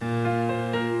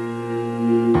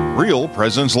Real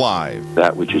Presence Live.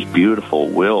 That which is beautiful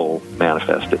will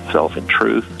manifest itself in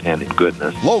truth and in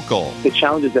goodness. Local. The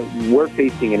challenges that we're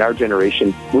facing in our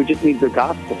generation, we just need the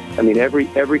gospel. I mean, every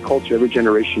culture, every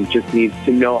generation just needs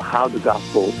to know how the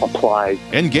gospel applies.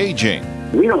 Engaging.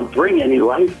 We don't bring any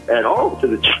life at all to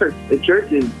the church. The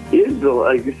church is the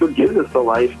life. It's what gives us the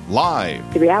life.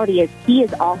 Live. The reality is He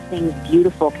is all things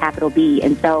beautiful, capital B.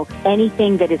 And so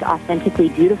anything that is authentically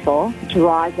beautiful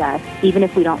draws us, even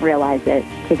if we don't realize it,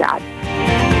 to God.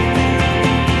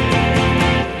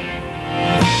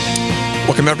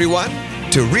 Welcome, everyone,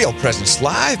 to Real Presence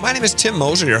Live. My name is Tim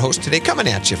Moser, your host today, coming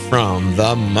at you from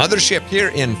the mothership here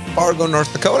in Fargo,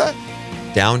 North Dakota.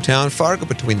 Downtown Fargo,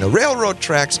 between the railroad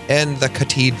tracks and the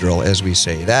cathedral, as we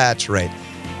say. That's right.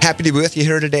 Happy to be with you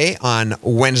here today on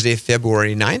Wednesday,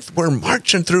 February 9th. We're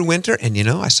marching through winter, and you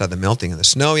know, I saw the melting of the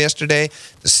snow yesterday.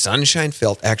 The sunshine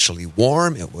felt actually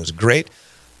warm. It was great.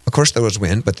 Of course, there was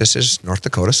wind, but this is North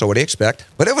Dakota, so what do you expect?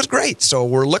 But it was great, so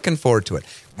we're looking forward to it.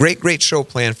 Great show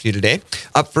planned for you today.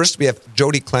 Up first, we have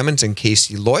Jody Clemens and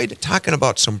Casey Lloyd talking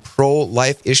about some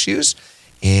pro-life issues.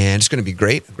 And it's going to be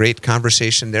great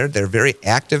conversation there. They're very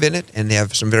active in it, and they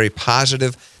have some very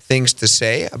positive things to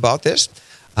say about this.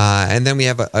 And then we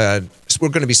have we're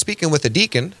going to be speaking with a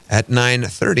deacon at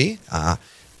 9:30,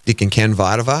 Deacon Ken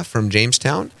Vadova from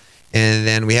Jamestown. And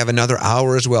then we have another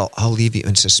hour as well. I'll leave you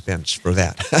in suspense for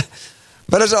that.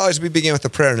 But as always, we begin with a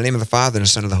prayer in the name of the Father, and the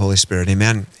Son, and the Holy Spirit.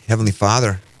 Amen. Heavenly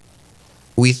Father,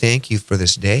 we thank you for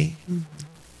this day.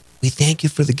 We thank you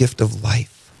for the gift of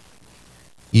life.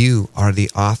 You are the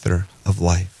author of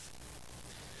life.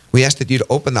 We ask that you'd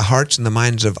open the hearts and the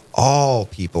minds of all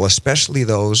people, especially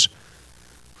those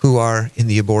who are in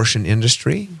the abortion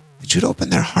industry, that you'd open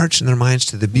their hearts and their minds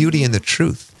to the beauty and the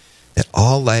truth that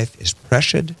all life is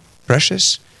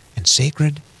precious and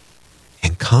sacred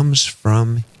and comes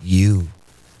from you.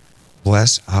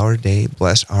 Bless our day,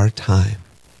 bless our time.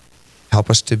 Help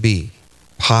us to be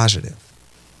positive,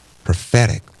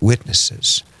 prophetic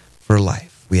witnesses for life.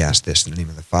 We ask this in the name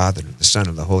of the Father, and the Son,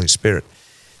 and the Holy Spirit.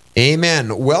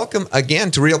 Amen. Welcome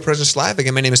again to Real Presence Live.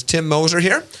 Again, my name is Tim Moser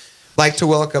here. I'd like to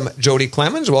welcome Jody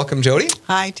Clemens. Welcome, Jody.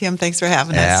 Hi, Tim. Thanks for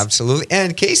having us. Absolutely.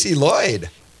 And Casey Lloyd.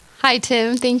 Hi,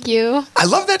 Tim. Thank you. I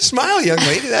love that smile, young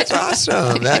lady. That's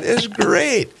awesome. That is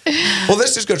great. Well,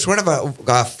 this is good. So we're going to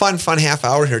have a fun half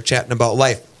hour here chatting about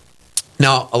life.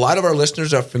 Now, a lot of our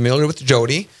listeners are familiar with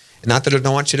Jody. Not that I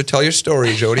don't want you to tell your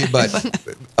story, Jody, but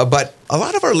a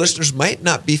lot of our listeners might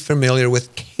not be familiar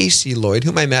with Casey Lloyd,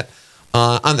 whom I met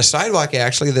on the sidewalk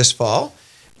actually this fall,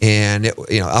 and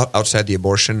outside the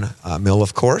abortion mill,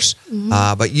 of course.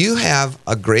 Mm-hmm. But you have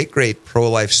a great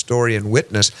pro-life story and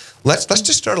witness. Let's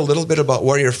just start a little bit about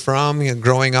where you're from,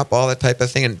 growing up, all that type of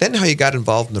thing, and then how you got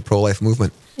involved in the pro-life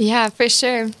movement. Yeah, for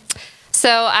sure. So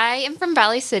I am from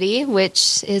Valley City,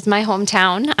 which is my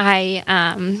hometown.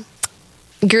 I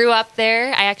grew up there.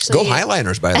 I actually go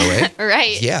Highliners, by the way.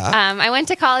 Right. Yeah. I went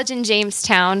to college in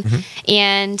Jamestown,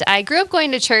 and I grew up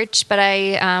going to church, but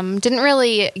I didn't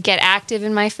really get active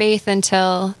in my faith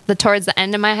until towards the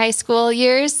end of my high school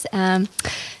years.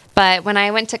 But when I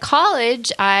went to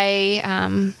college,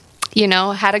 I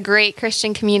had a great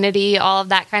Christian community, all of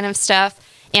that kind of stuff.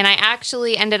 And I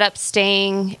actually ended up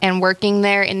staying and working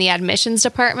there in the admissions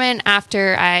department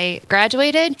after I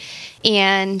graduated.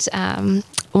 And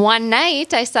one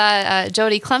night I saw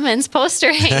Jody Clemens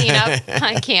poster hanging up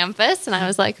on campus, and I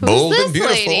was like, "Who's bold this and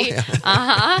beautiful lady?"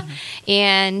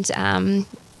 And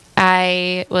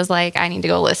I was like, "I need to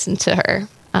go listen to her."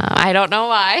 I don't know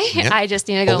why. Yeah. I just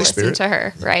need to go listen to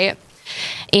her, right?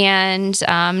 And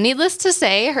needless to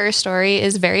say, her story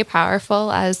is very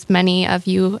powerful, as many of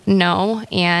you know.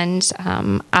 And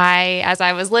as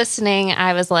I was listening,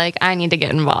 I was like, I need to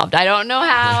get involved. I don't know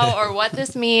how or what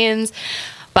this means.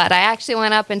 But I actually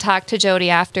went up and talked to Jody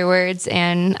afterwards,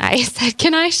 and I said,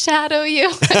 "Can I shadow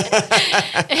you?"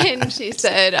 And she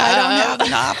said, "I don't have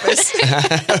an office."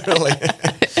 Really?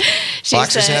 She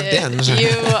Boxes said, have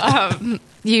dens.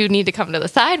 You need to come to the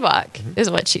sidewalk, is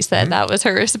what she said. That was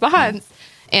her response.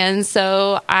 And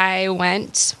so I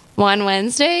went one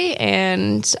Wednesday,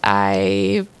 and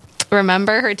I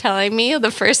remember her telling me the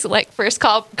first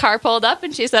car pulled up,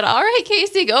 and she said, "All right,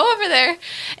 Casey, go over there."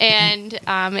 And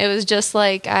it was just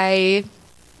like I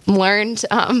learned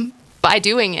by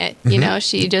doing it. You know,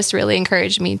 she just really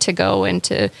encouraged me to go and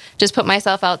to just put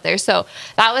myself out there. So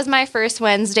that was my first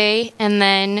Wednesday. And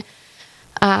then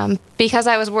because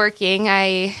I was working,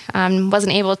 I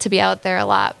wasn't able to be out there a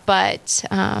lot, but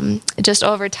just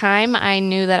over time, I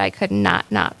knew that I could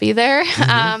not be there.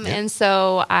 And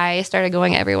so I started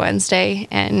going every Wednesday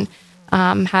and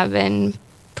have been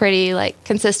pretty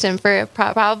consistent for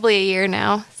probably a year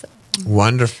now. So.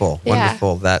 Wonderful, Yeah.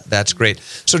 wonderful. That's great.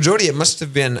 So, Jody, it must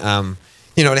have been,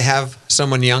 to have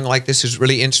someone young like this who's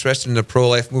really interested in the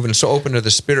pro-life movement, so open to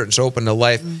the spirit and so open to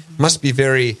life, must be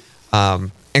very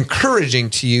encouraging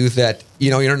to you that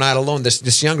you're not alone.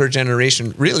 This younger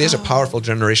generation really is a powerful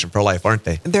generation for life, aren't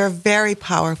they? They're very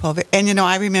powerful. And,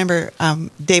 I remember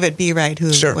David B. Wright,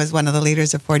 who Sure. was one of the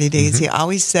leaders of 40 Days, he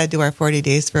always said to our 40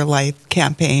 Days for Life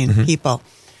campaign people,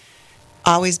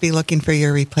 always be looking for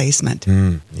your replacement.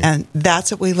 And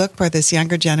that's what we look for, this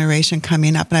younger generation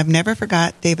coming up. And I've never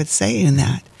forgot David saying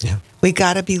that. Yeah. We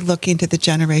got to be looking to the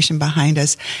generation behind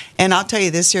us. And I'll tell you,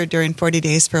 this year during 40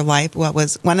 Days for Life, what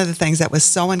was one of the things that was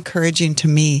so encouraging to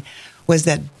me was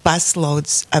that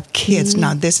busloads of kids,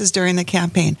 now this is during the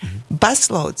campaign,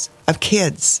 busloads of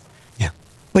kids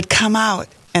would come out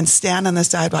and stand on the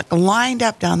sidewalk, lined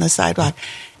up down the sidewalk.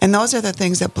 And those are the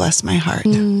things that bless my heart.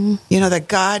 That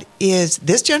God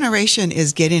this generation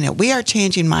is getting it. We are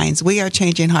changing minds. We are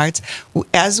changing hearts.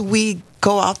 As we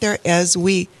go out there, as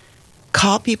we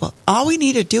call people, all we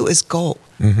need to do is go.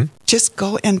 Just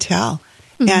go and tell.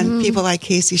 And people like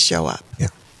Casey show up. Yeah.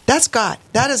 That's God.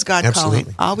 That is God Absolutely.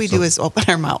 calling. All we do is open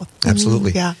our mouth.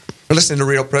 Absolutely. Yeah. We're listening to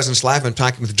Real Presence Live. I'm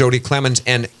talking with Jody Clemens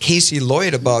and Casey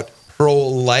Lloyd about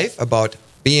pro-life, about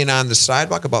being on the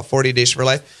sidewalk, about 40 Days for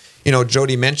Life.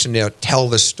 Jody mentioned, tell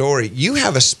the story. You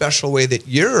have a special way that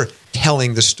you're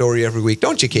telling the story every week,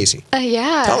 don't you, Casey?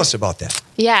 Yeah. Tell us about that.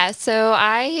 Yeah, so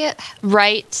I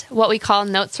write what we call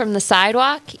notes from the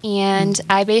sidewalk, and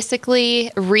I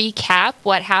basically recap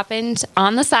what happened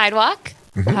on the sidewalk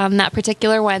that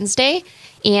particular Wednesday,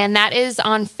 and that is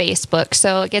on Facebook.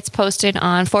 So it gets posted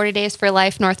on 40 Days for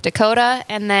Life North Dakota,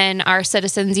 and then our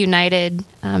Citizens United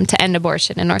to End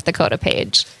Abortion in North Dakota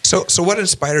page. So what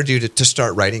inspired you to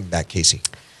start writing that, Casey?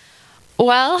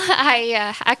 Well,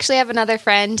 I actually have another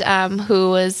friend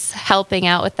who was helping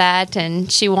out with that,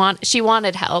 and she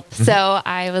wanted help. So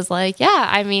I was like,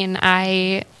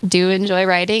 I do enjoy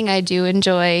writing. I do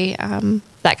enjoy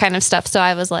that kind of stuff. So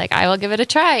I was like, I will give it a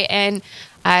try, and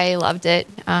I loved it,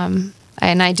 and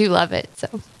I do love it.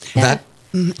 So yeah.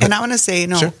 And I want to say,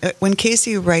 Sure. when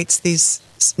Casey writes these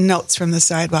notes from the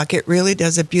sidewalk, it really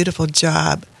does a beautiful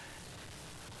job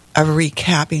of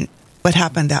recapping what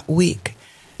happened that week.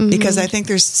 Because I think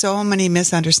there's so many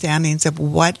misunderstandings of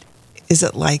what is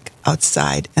it like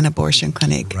outside an abortion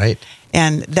clinic. Right.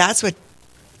 And that's what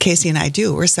Casey and I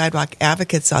do. We're sidewalk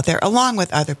advocates out there, along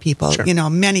with other people,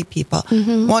 many people.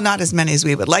 Well, not as many as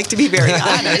we would like, to be very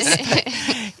honest.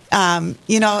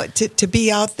 To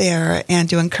be out there and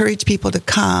to encourage people to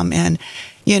come. And,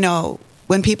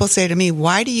 when people say to me,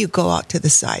 why do you go out to the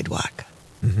sidewalk?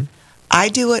 I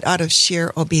do it out of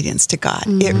sheer obedience to God.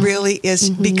 It really is,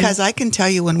 because I can tell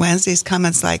you when Wednesdays come,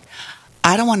 it's like,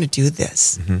 I don't want to do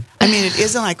this. I mean, it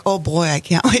isn't like, oh boy, I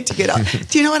can't wait to get out.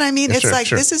 Do you know what I mean? It's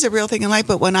this is a real thing in life.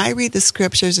 But when I read the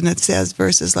scriptures and it says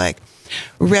verses like,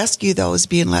 rescue those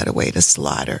being led away to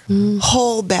slaughter,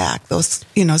 hold back those,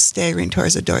 staggering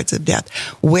towards the doors of death.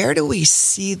 Where do we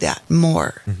see that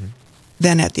more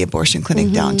than at the abortion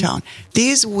clinic downtown?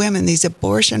 These women, these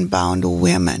abortion-bound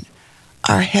women,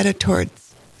 are headed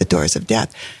towards the doors of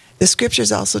death. The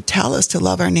scriptures also tell us to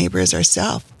love our neighbor as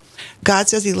ourselves. God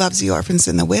says he loves the orphans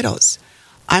and the widows.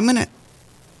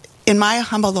 In my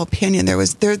humble opinion, there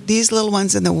are these little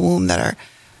ones in the womb that are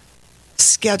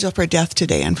scheduled for death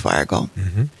today in Fargo.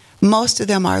 Most of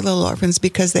them are little orphans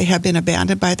because they have been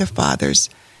abandoned by their fathers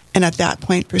and at that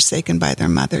point forsaken by their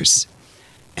mothers.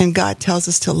 And God tells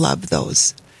us to love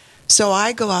those. So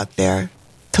I go out there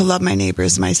to love my neighbor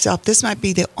as myself. This might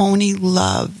be the only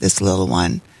love this little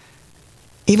one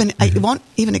I won't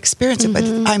even experience it, but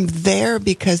I'm there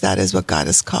because that is what God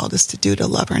has called us to do, to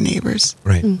love our neighbors.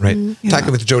 Right.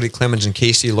 Talking with Jody Clemens and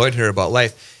Casey Lloyd here about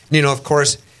life. Of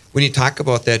course, when you talk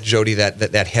about that, Jody,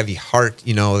 that heavy heart,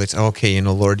 it's okay,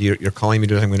 Lord, you're calling me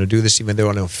to do it. I'm going to do this even though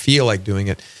I don't feel like doing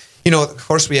it. Of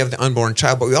course, we have the unborn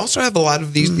child, but we also have a lot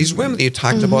of these women that you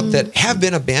talked about that have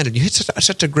been abandoned. You hit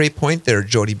such a great point there,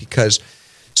 Jody, because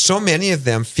so many of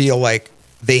them feel like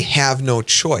they have no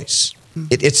choice.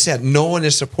 It's said no one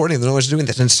is supporting them, no one's doing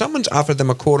this. And someone's offered them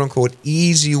a quote-unquote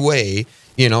easy way,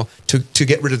 to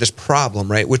get rid of this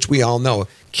problem, right, which we all know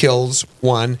kills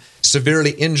one,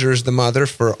 severely injures the mother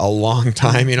for a long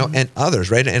time, and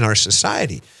others, right, in our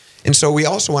society. And so we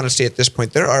also want to say at this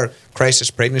point, there are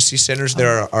crisis pregnancy centers.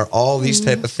 There are all these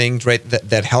type of things, right,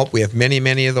 that help. We have many,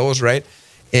 many of those, right?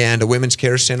 And a women's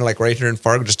care center like right here in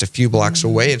Fargo, just a few blocks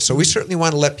away. And so we certainly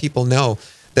want to let people know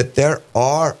that there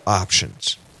are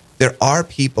options. There are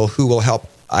people who will help.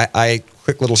 I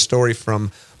quick little story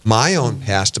from my own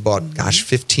past about,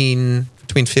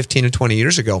 between 15 and 20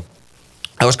 years ago.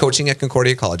 I was coaching at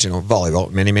Concordia College,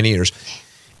 volleyball, many, many years.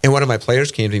 And one of my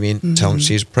players came to me and told me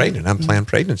she's pregnant, unplanned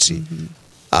pregnancy.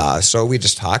 So we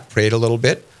just talked, prayed a little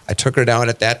bit. I took her down.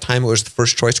 At that time, it was the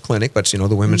First Choice Clinic, but,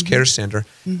 the Women's Care Center.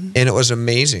 And it was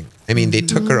amazing. I mean, they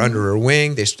took her under her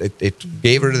wing. They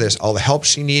gave her all the help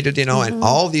she needed, and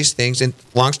all these things. And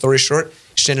long story short,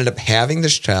 she ended up having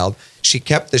this child. She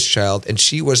kept this child, and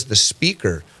she was the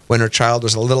speaker when her child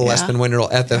was a little less than 1 year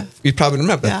old at the, you probably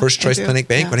remember, the First Choice Clinic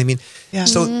banquet. I mean,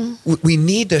 so we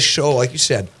need to show, like you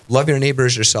said, love your neighbor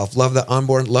as yourself, love the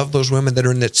unborn, love those women that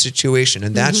are in that situation.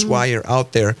 And that's why you're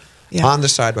out there on the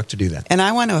sidewalk to do that. And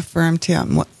I want to affirm,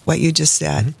 Tim, what you just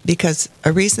said, because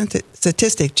a recent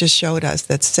statistic just showed us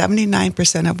that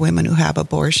 79% of women who have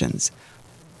abortions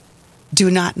do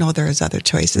not know there's other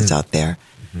choices out there.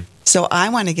 So I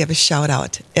want to give a shout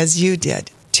out, as you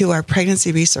did, to our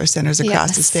pregnancy resource centers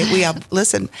across the state.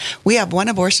 We have one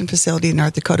abortion facility in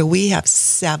North Dakota. We have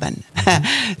 7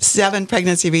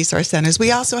 pregnancy resource centers.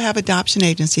 We also have adoption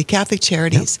agency, Catholic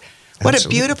Charities. What a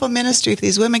beautiful ministry. If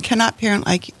these women cannot parent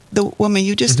like the woman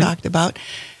you just talked about,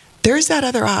 there's that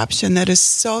other option that is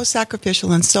so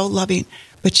sacrificial and so loving,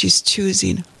 but she's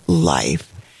choosing life.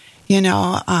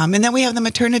 And then we have the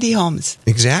maternity homes.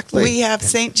 Exactly. We have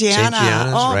St.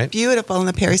 Gianna. Beautiful, in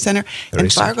the Perry Center in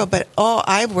Fargo. But,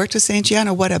 I've worked with St.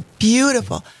 Gianna. What a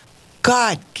beautiful,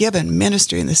 God-given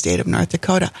ministry in the state of North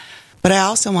Dakota. But I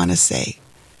also want to say,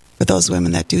 for those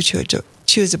women that do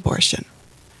choose abortion,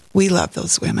 we love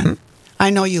those women. I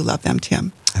know you love them,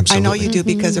 Tim. Absolutely. I know you do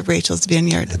because of Rachel's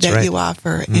Vineyard you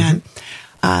offer. And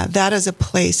that is a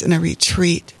place and a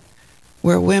retreat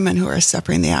where women who are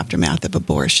suffering the aftermath of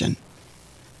abortion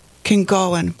can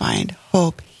go and find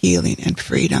hope, healing, and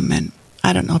freedom. And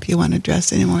I don't know if you want to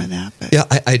address any more of that. But. Yeah,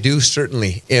 I do,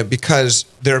 certainly. Because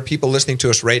there are people listening to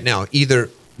us right now.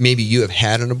 Either maybe you have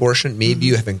had an abortion, maybe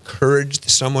you have encouraged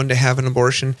someone to have an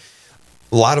abortion.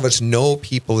 A lot of us know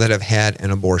people that have had an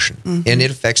abortion. And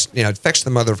it affects the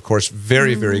mother, of course,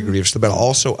 very, very grievously, but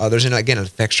also others. And again, it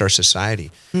affects our society.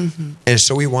 And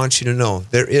so we want you to know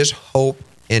there is hope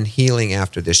and healing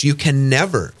after this. You can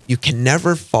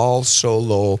never fall so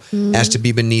low as to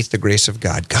be beneath the grace of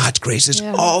God. God's grace is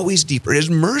always deeper. His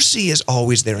mercy is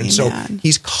always there. And so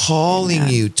he's calling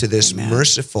you to this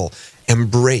merciful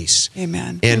embrace.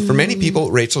 Amen. And for many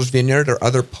people, Rachel's Vineyard or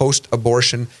other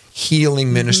post-abortion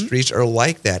healing ministries are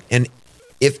like that. And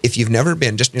if you've never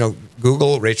been, just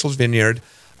Google Rachel's Vineyard.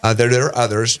 There are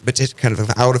others, but it's kind of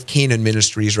out of Canaan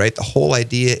ministries, right? The whole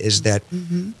idea is that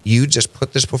you just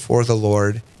put this before the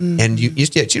Lord, and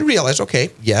you realize,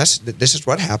 okay, yes, this is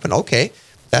what happened. Okay,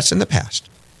 that's in the past,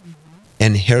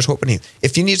 and here's hope and healing.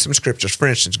 If you need some scriptures, for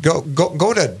instance, go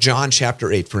to John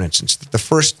chapter 8, for instance, the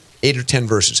first 8 or 10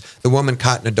 verses. The woman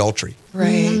caught in adultery.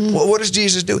 Right. Well, what does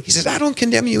Jesus do? He says, I don't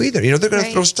condemn you either. They're going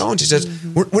to throw stones. He says,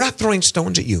 we're not throwing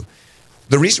stones at you.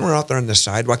 The reason we're out there on the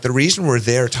sidewalk, the reason we're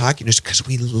there talking is because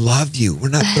we love you. We're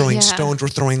not throwing stones, we're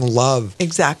throwing love.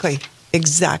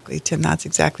 Exactly, Tim. That's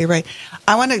exactly right.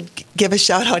 I want to give a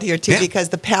shout out here, too, because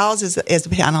the PALS is a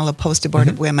panel of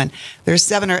post-abortive women. There's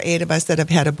 7 or 8 of us that have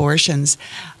had abortions.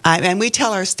 And we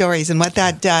tell our stories. And what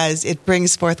that does, it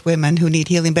brings forth women who need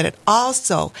healing, but it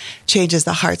also changes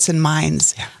the hearts and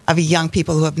minds of young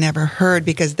people who have never heard,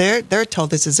 because they're told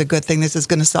this is a good thing, this is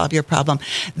going to solve your problem.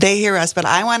 They hear us. But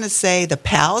I want to say the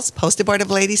PALS, Post-Abortive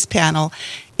Ladies Panel,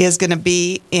 is going to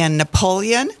be in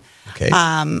Napoleon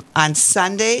on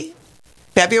Sunday,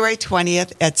 February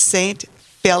 20th at St.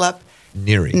 Philip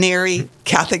Neri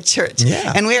Catholic Church.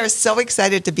 Yeah. And we are so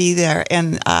excited to be there.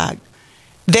 And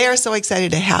they are so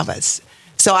excited to have us.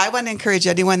 So I want to encourage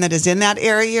anyone that is in that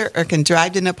area or can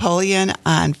drive to Napoleon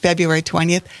on February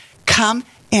 20th, come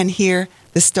and hear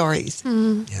the stories.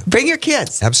 Bring your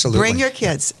kids. Absolutely. Bring your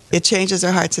kids. It changes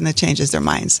their hearts and it changes their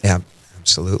minds. Yeah,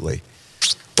 absolutely.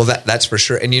 Well, that's for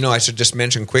sure. And, I should just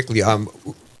mention quickly,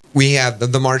 we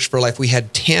have the March for Life. We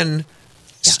had 10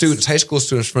 students, high school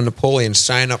students from Napoleon,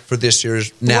 sign up for this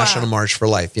year's National March for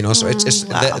Life. So it's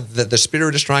the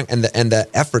spirit is strong, and the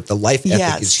effort, the life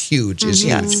ethic is huge. Is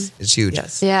huge. It's huge.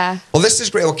 Yes. Yeah. Well, this is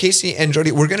great. Well, Casey and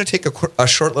Jody, we're going to take a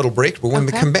short little break, but when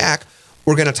we come back,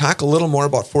 we're going to talk a little more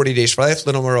about 40 Days for Life, a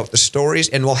little more about the stories,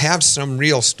 and we'll have some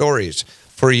real stories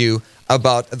for you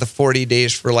about the 40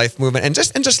 Days for Life movement and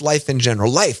just life in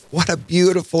general. Life, what a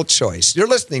beautiful choice. You're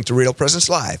listening to Real Presence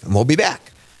Live, and we'll be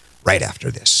back right after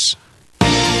this.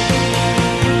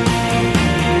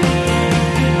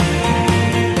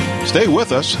 Stay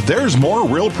with us. There's more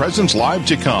Real Presence Live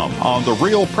to come on the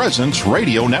Real Presence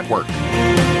Radio Network.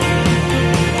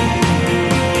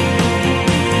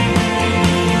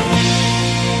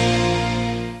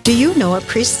 Do you know a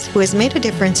priest who has made a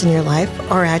difference in your life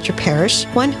or at your parish?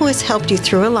 One who has helped you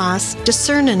through a loss,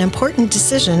 discern an important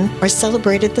decision, or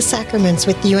celebrated the sacraments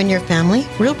with you and your family?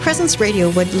 Real Presence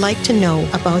Radio would like to know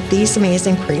about these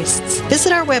amazing priests.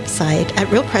 Visit our website at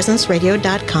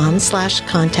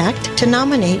realpresenceradio.com/contact to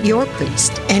nominate your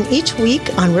priest. And each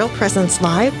week on Real Presence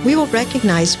Live, we will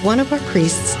recognize one of our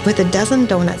priests with a dozen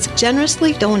donuts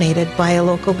generously donated by a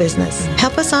local business.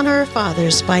 Help us honor our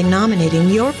fathers by nominating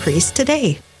your priest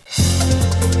today.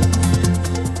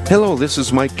 Hello, this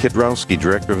is Mike Kidrowski,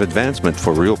 Director of Advancement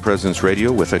for Real Presence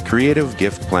Radio with a creative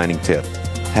gift planning tip.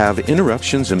 Have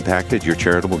interruptions impacted your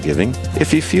charitable giving?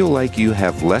 If you feel like you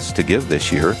have less to give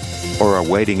this year or are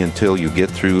waiting until you get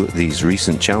through these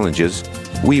recent challenges,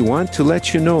 we want to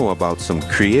let you know about some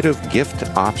creative gift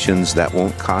options that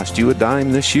won't cost you a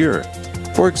dime this year.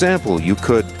 For example, you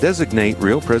could designate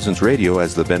Real Presence Radio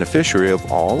as the beneficiary of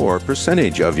all or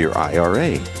percentage of your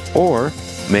IRA, or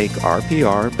make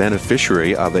RPR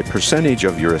beneficiary of a percentage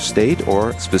of your estate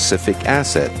or specific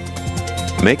asset.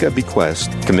 Make a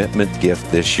bequest commitment gift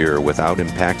this year without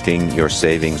impacting your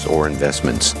savings or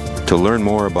investments. To learn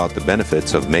more about the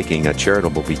benefits of making a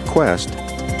charitable bequest,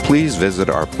 please visit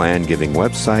our plan giving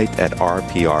website at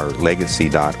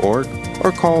rprlegacy.org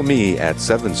or call me at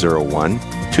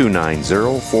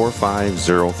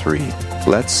 701-290-4503.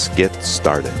 Let's get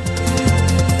started.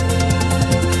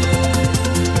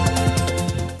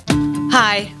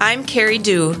 Hi, I'm Carrie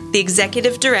Dew, the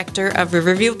Executive Director of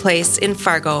Riverview Place in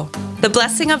Fargo. The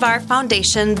blessing of our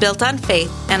foundation, built on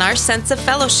faith, and our sense of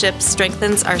fellowship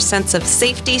strengthens our sense of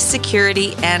safety,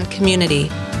 security, and community.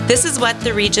 This is what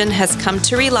the region has come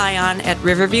to rely on at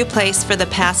Riverview Place for the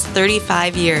past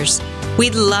 35 years.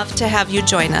 We'd love to have you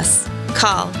join us.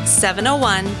 Call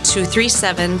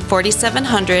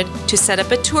 701-237-4700 to set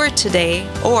up a tour today,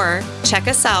 or check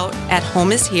us out at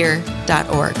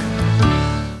homeishere.org.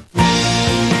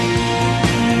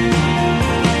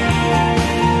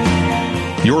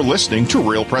 You're listening to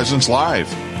Real Presence Live.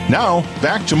 Now,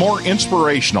 back to more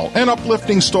inspirational and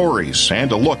uplifting stories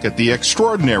and a look at the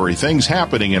extraordinary things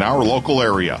happening in our local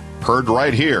area. Heard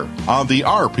right here on the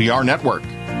RPR Network.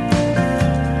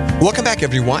 Welcome back,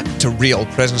 everyone, to Real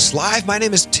Presence Live. My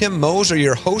name is Tim Moser,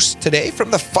 your host today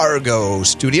from the Fargo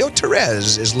studio.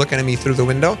 Therese is looking at me through the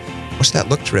window. What's that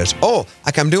look, Therese? Oh,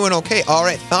 like I'm doing okay. All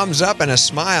right, thumbs up and a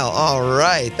smile. All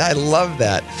right, I love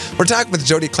that. We're talking with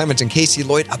Jody Clements and Casey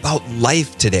Lloyd about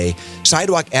life today,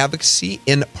 sidewalk advocacy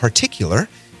in particular.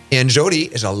 And Jody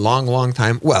is a long, long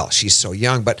time, well, she's so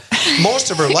young, but most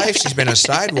of her life she's been a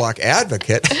sidewalk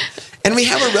advocate. And we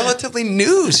have a relatively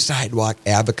new sidewalk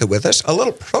advocate with us, a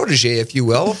little protege, if you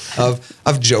will,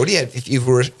 of Jody. If you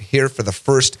were here for the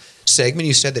first segment,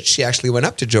 you said that she actually went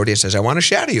up to Jody and says, I want to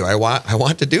shadow you. I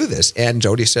want to do this. And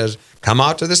Jody says, come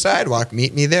out to the sidewalk,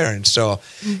 meet me there. And so,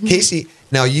 Casey,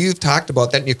 now you've talked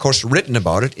about that and, of course, written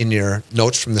about it in your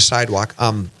notes from the sidewalk.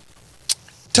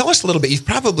 Tell us a little bit. You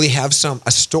probably have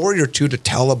a story or two to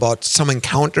tell about some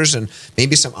encounters and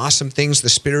maybe some awesome things the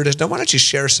Spirit has done. Why don't you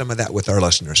share some of that with our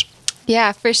listeners?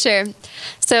 Yeah, for sure.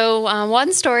 So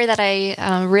one story that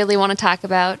I really want to talk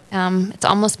about, it's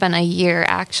almost been a year,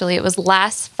 actually. It was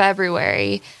last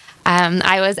February.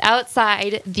 I was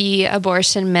outside the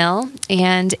abortion mill,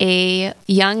 and a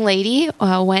young lady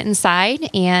went inside,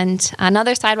 and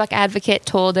another sidewalk advocate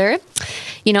told her,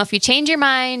 you know, if you change your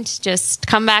mind, just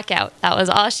come back out. That was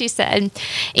all she said.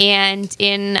 And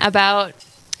in about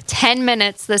 10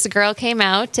 minutes, this girl came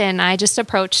out, and I just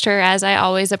approached her, as I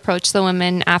always approach the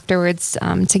women afterwards,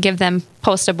 to give them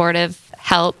post-abortive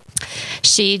help.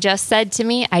 She just said to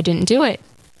me, I didn't do it.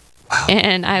 Wow.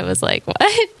 And I was like, what?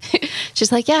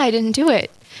 She's like, yeah, I didn't do it.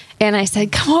 And I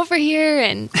said, come over here,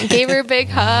 and gave her a big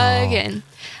hug. And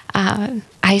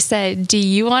I said, do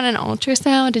you want an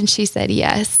ultrasound? And she said,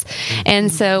 yes.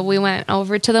 And so we went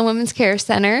over to the Women's Care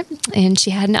Center, and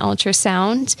she had an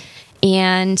ultrasound.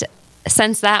 And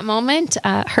since that moment,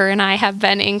 her and I have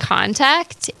been in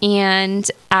contact, and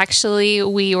actually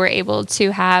we were able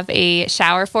to have a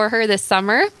shower for her this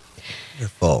summer.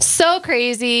 Wonderful. So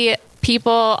crazy.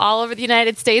 People all over the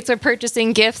United States are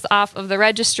purchasing gifts off of the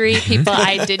registry. People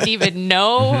I didn't even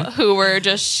know who were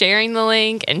just sharing the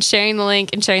link and sharing the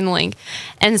link and sharing the link.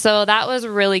 And so that was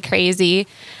really crazy.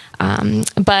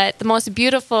 But the most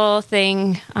beautiful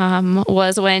thing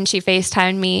was when she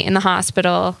FaceTimed me in the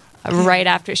hospital right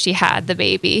after she had the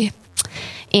baby,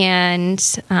 and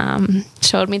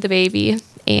showed me the baby,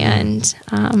 and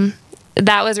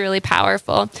that was really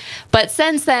powerful. But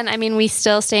since then, I mean, we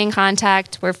still stay in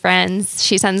contact. We're friends.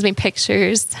 She sends me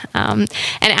pictures. And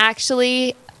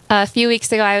actually, a few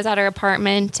weeks ago, I was at her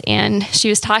apartment, and she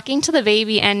was talking to the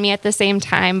baby and me at the same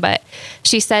time. But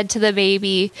she said to the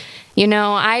baby,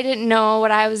 I didn't know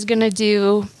what I was going to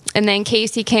do. And then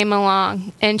Casey came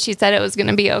along, and she said it was going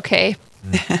to be okay.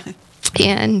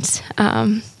 And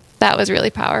that was really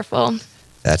powerful.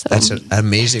 That's an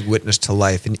amazing witness to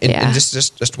life. And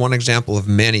just one example of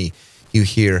many you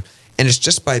hear. And it's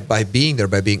just by being there,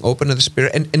 by being open to the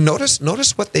Spirit. And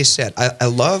notice what they said. I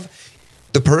love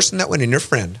the person that went in, your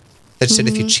friend, that said,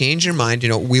 if you change your mind,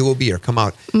 we will be here, come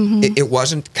out. It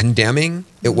wasn't condemning.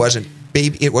 It wasn't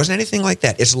anything like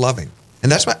that. It's loving.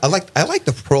 And that's why I like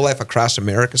the Pro-Life Across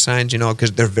America signs,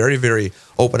 because they're very, very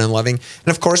open and loving.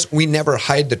 And of course, we never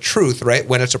hide the truth, right,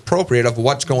 when it's appropriate of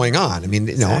what's going on. I mean,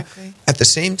 Exactly. At the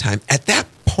same time, at that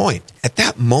point, at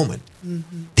that moment,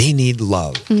 they need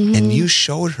love. And you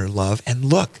showed her love. And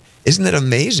look, isn't it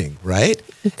amazing, right?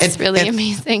 It's really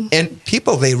amazing. And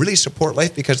people, they really support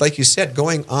life because, like you said,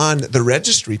 going on the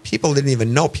registry, people didn't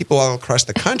even know. People all across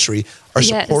the country are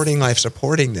supporting life,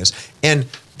 supporting this. And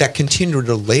that continued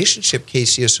relationship,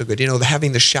 Casey, is so good.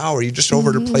 Having the shower, you just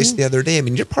over to her place the other day. I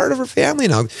mean, you're part of her family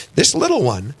now. This little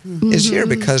one is here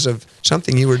because of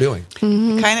something you were doing.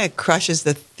 It kind of crushes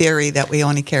the theory that we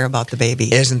only care about the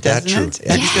baby. Isn't that true?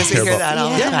 Because we hear that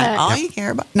all the time. All you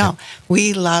care about? No,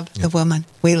 we love the woman.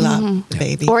 We love the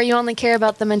baby. Or you only care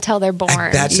about them until they're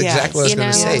born. That's exactly what I was going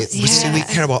to say. Yes. We see, we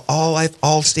care about all life,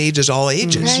 all stages, all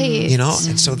ages. Right.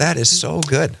 And so that is so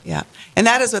good. Yeah. And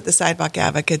that is what the Sidewalk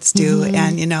Advocates do.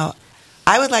 And,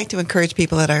 I would like to encourage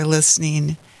people that are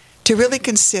listening to really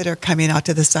consider coming out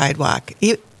to the sidewalk,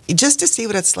 just to see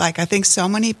what it's like. I think so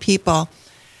many people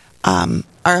are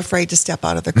afraid to step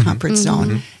out of their comfort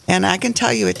zone. And I can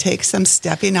tell you it takes some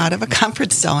stepping out of a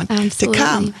comfort zone to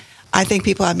come. I think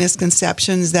people have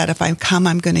misconceptions that if I come,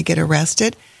 I'm going to get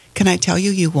arrested. Can I tell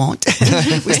you, you won't?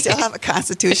 We still have a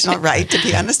constitutional right to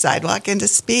be on the sidewalk and to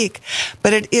speak,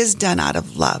 but it is done out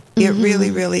of love. It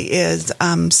really, really is.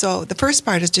 So the first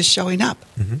part is just showing up,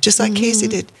 just like Casey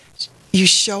did. You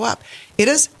show up. It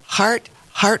is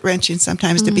heart-wrenching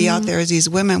sometimes to be out there as these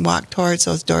women walk towards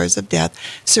those doors of death,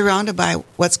 surrounded by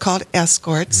what's called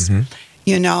escorts, and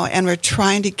we're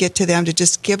trying to get to them to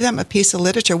just give them a piece of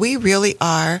literature. We really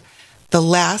are the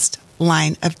last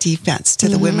line of defense to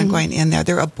the women going in there.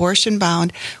 They're abortion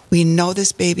bound. We know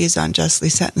this baby is unjustly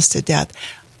sentenced to death.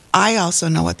 I also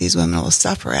know what these women will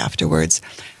suffer afterwards.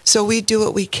 So we do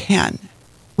what we can.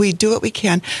 We do what we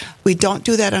can. We don't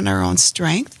do that on our own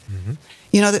strength.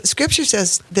 The scripture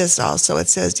says this also. It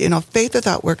says, faith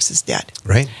without works is dead.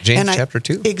 Right. James chapter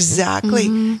 2. Exactly.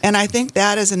 And I think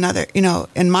that is another,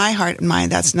 in my heart and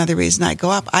mind, that's another reason I go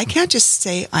up. I can't just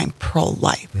say I'm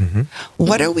pro-life.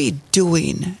 What are we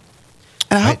doing?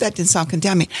 And I hope that didn't sound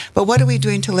condemning, but what are we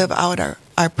doing to live out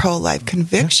our pro-life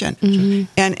conviction?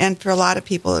 And for a lot of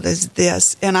people, it is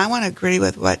this. And I want to agree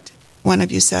with what one of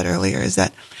you said earlier, is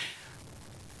that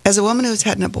as a woman who's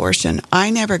had an abortion, I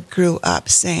never grew up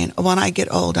saying, when I get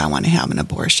old, I want to have an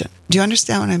abortion. Do you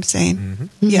understand what I'm saying?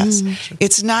 Yes.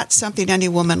 It's not something any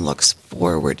woman looks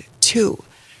forward to.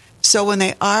 So when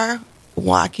they are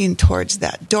walking towards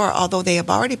that door, although they have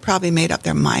already probably made up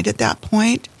their mind at that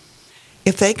point,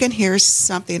 if they can hear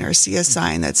something or see a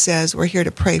sign that says, we're here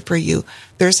to pray for you,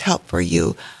 there's help for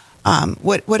you,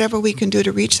 whatever we can do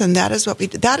to reach them, that is what we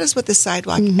do. That is what the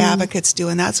Sidewalk Advocates do,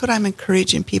 and that's what I'm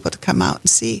encouraging people to come out and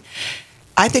see.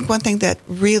 I think one thing that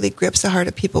really grips the heart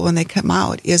of people when they come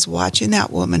out is watching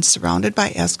that woman surrounded by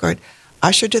escort,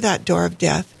 ushered to that door of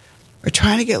death. We're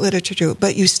trying to get literature to,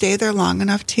 but you stay there long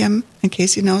enough, Tim, in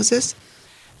case you knows this,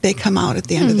 they come out at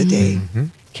the end of the day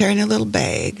carrying a little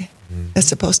bag that's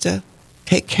supposed to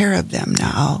take care of them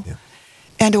now.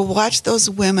 And to watch those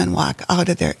women walk out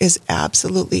of there is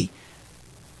absolutely,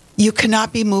 you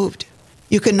cannot be moved.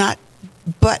 You cannot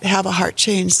but have a heart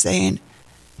change saying,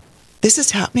 this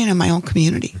is happening in my own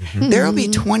community. There will be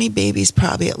 20 babies,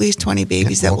 probably at least 20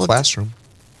 babies that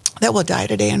will die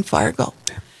today in Fargo.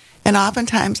 And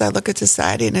oftentimes I look at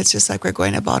society and it's just like we're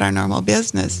going about our normal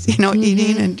business,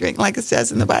 eating and drinking, like it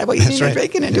says in the Bible, eating and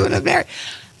drinking and doing it married.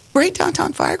 Right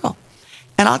downtown Fargo.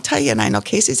 And I'll tell you, and I know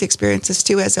Casey's experiences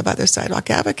too, as of other Sidewalk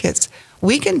Advocates,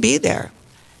 we can be there.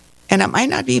 And it might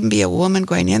not even be a woman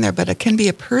going in there, but it can be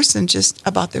a person just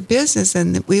about their business.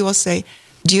 And we will say,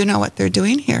 do you know what they're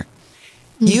doing here?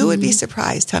 You would be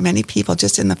surprised how many people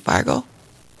just in the Fargo,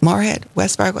 Moorhead,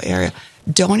 West Fargo area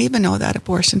don't even know that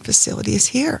abortion facility is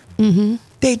here.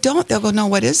 They don't. They'll go, no,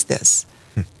 what is this?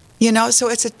 So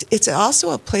it's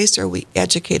also a place where we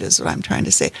educate is what I'm trying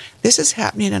to say. This is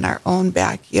happening in our own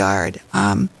backyard.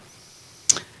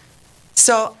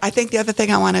 So I think the other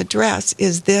thing I want to address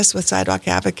is this with Sidewalk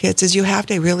Advocates is you have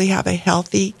to really have a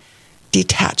healthy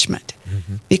detachment,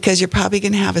 because you're probably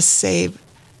going to have a save,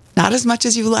 not as much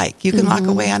as you like. You can walk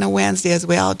away on a Wednesday, as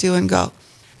we all do, and go,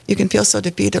 you can feel so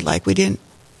defeated, like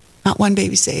not one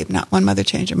baby saved, not one mother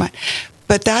changed her mind.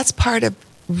 But that's part of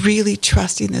really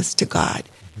trusting this to God.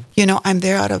 You know, I'm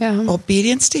there out of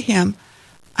obedience to Him.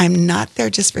 I'm not there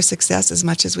just for success as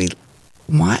much as we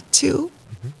want to.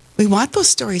 We want those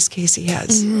stories Casey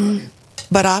has.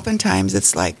 But oftentimes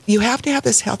it's like, you have to have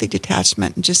this healthy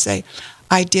detachment and just say,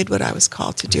 I did what I was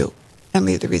called to do, and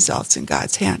leave the results in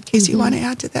God's hand. Casey, you want to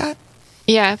add to that?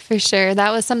 Yeah, for sure.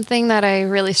 That was something that I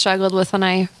really struggled with when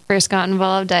I first got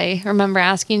involved. I remember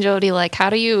asking Jody, like, how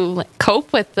do you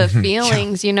cope with the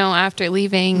feelings, you know, after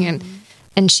leaving?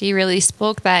 And she really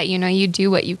spoke that, you know, you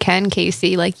do what you can,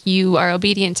 Casey. Like, you are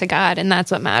obedient to God, and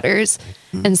that's what matters.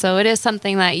 And so it is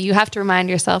something that you have to remind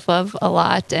yourself of a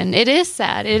lot. And it is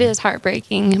sad. It is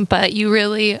heartbreaking. But you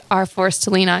really are forced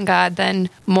to lean on God then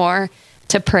more,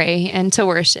 to pray and to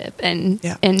worship and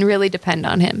really depend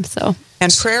on Him. So,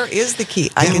 and prayer is the key.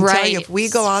 I can tell you, if we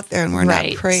go out there and we're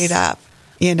not prayed up,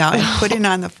 you know, and putting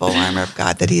on the full armor of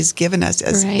God that He's given us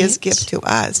as His gift to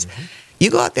us, you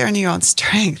go out there in your own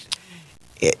strength,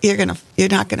 you're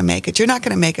not going to make it. You're not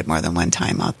going to make it more than one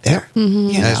time out there.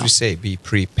 You know? As we say, be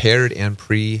prepared and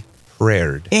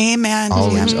pre-prayered. Amen.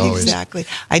 Always. Exactly.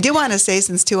 I do want to say,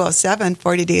 since 2007,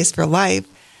 40 Days for Life,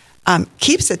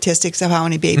 keep statistics of how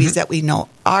many babies that we know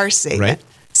are saved.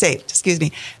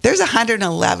 There's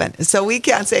 111. So we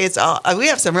can't say it's all. We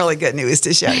have some really good news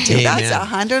to share too. That's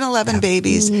 111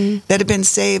 babies that have been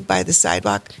saved by the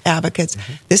Sidewalk Advocates.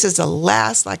 This is the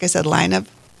last, like I said, line of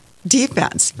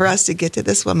defense for us to get to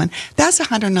this woman. That's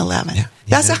 111.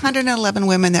 That's 111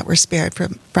 women that were spared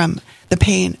from the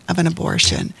pain of an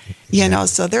abortion. You know,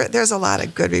 so there's a lot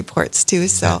of good reports too.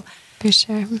 So for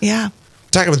sure. Yeah.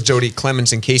 Talking with Jody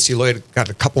Clemens and Casey Lloyd, got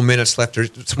a couple minutes left.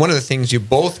 It's one of the things you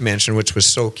both mentioned, which was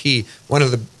so key. One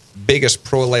of the biggest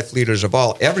pro-life leaders of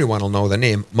all, everyone will know the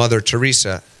name, Mother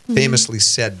Teresa, famously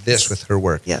said this with her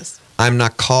work. Yes. I'm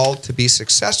not called to be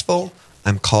successful.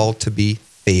 I'm called to be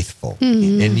faithful.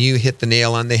 And you hit the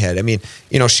nail on the head. I mean,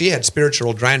 you know, she had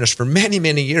spiritual dryness for many,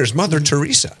 many years, Mother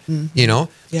Teresa, you know,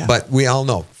 but we all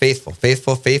know, faithful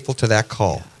to that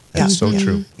call. That's so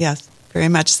true. Yes. Very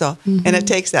much so. And it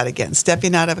takes that again,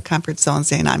 stepping out of a comfort zone,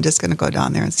 saying, I'm just going to go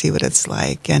down there and see what it's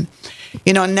like. And,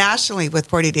 you know, nationally with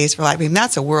 40 Days for Life, I mean,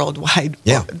 that's a worldwide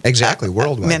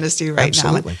worldwide ministry right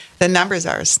now. The numbers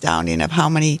are astounding of how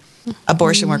many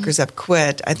abortion workers have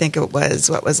quit. I think it was,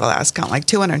 what was the last count? Like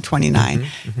 229.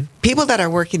 People that are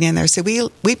working in there, so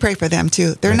we pray for them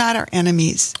too. They're not our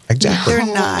enemies. Exactly. They're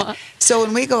not. So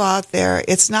when we go out there,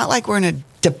 it's not like we're in a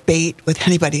debate with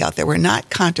anybody out there. We're not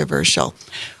controversial.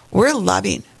 We're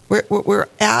loving. We're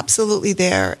absolutely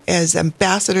there as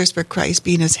ambassadors for Christ,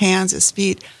 being His hands, His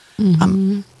feet,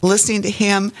 listening to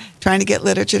Him, trying to get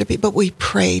literature to people. But we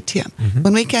pray to Him.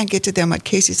 When we can't get to them, what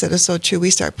Casey said is so true.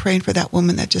 We start praying for that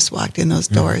woman that just walked in those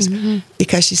doors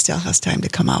because she still has time to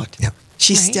come out.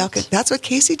 She still can. That's what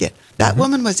Casey did. That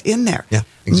woman was in there.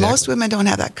 Most women don't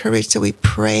have that courage, so we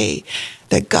pray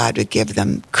that God would give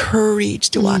them courage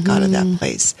to walk out of that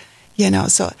place. You know,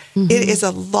 so it is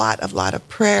a lot of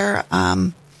prayer.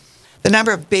 The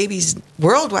number of babies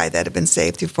worldwide that have been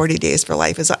saved through 40 Days for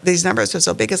Life is, these numbers are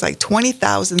so big, it's like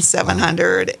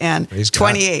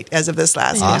 20,728 as of this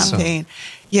last campaign.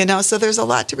 You know, so there's a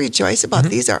lot to rejoice about.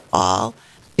 These are all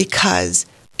because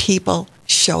people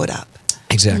showed up.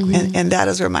 Exactly. And that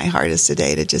is where my heart is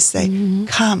today, to just say,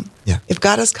 come. If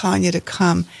God is calling you to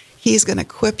come, He's going to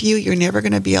equip you. You're never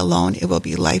going to be alone. It will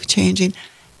be life-changing.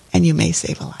 And you may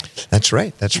save a life. That's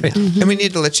right. And we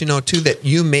need to let you know, too, that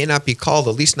you may not be called,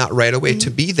 at least not right away,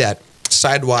 to be that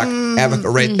sidewalk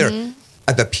advocate right there.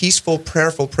 The peaceful,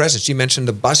 prayerful presence. You mentioned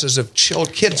the buses of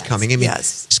kids coming. I mean,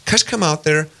 just come out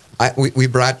there. We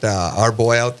brought our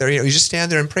boy out there. You know, you just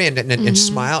stand there and pray and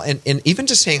smile. And even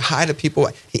just saying hi to people.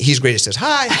 He's great. He says,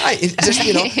 hi. It's just,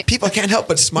 you know, people can't help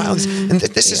but smile. And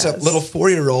this is a little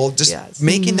 4-year-old just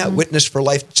making that witness for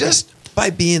life just by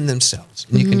being themselves.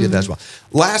 And you can do that as well.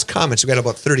 Last comments. We've got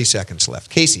about 30 seconds left.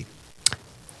 Casey.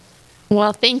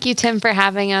 Well, thank you, Tim, for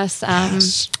having us.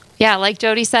 Yeah, like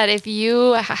Jody said, if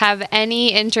you have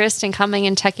any interest in coming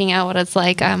and checking out what it's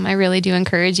like, I really do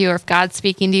encourage you, or if God's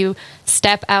speaking to you,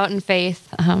 step out in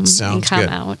faith and come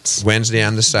out. Wednesday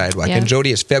on the sidewalk. And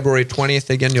Jody, it's February 20th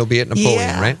again. You'll be at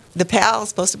Napoleon, right? The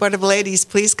PALS, Post-Abortive Ladies,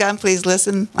 please come, please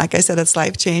listen. Like I said, it's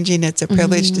life-changing. It's a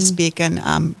privilege to speak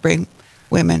and bring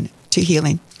women to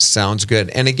healing. Sounds good.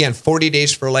 And again, 40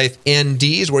 Days for Life ND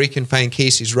is where you can find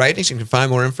Casey's writings. You can find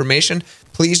more information.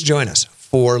 Please join us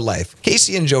for life.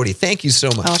 Casey and Jody, thank you so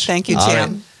much. Oh, thank you,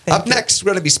 Tim. Up next,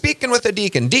 we're going to be speaking with a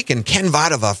deacon, Deacon Ken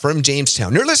Vadova from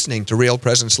Jamestown. You're listening to Real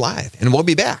Presence Live, and we'll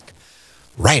be back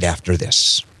right after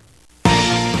this.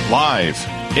 Live,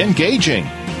 engaging,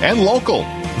 and local.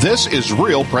 This is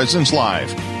Real Presence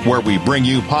Live, where we bring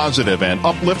you positive and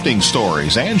uplifting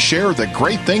stories and share the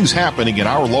great things happening in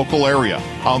our local area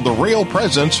on the Real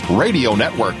Presence Radio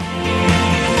Network.